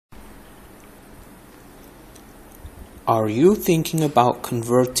Are you thinking about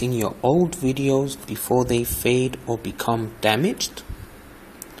converting your old videos before they fade or become damaged?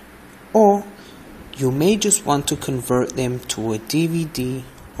 Or you may just want to convert them to a DVD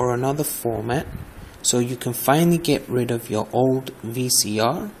or another format so you can finally get rid of your old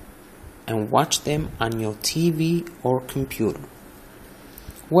VCR and watch them on your TV or computer.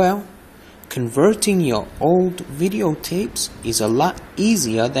 Well, converting your old videotapes is a lot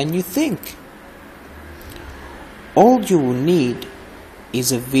easier than you think. All you will need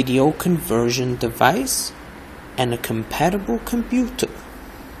is a video conversion device and a compatible computer.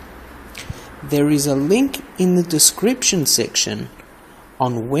 There is a link in the description section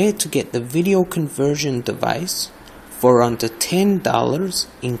on where to get the video conversion device for under $10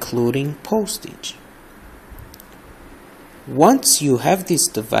 including postage. Once you have this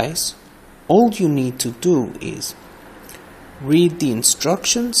device, all you need to do is read the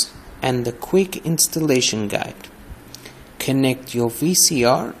instructions and the quick installation guide. Connect your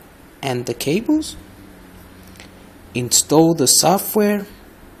VCR and the cables, install the software,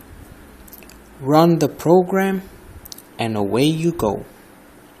 run the program, and away you go.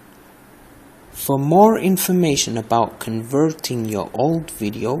 For more information about converting your old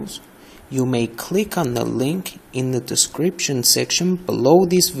videos, you may click on the link in the description section below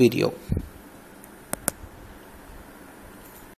this video.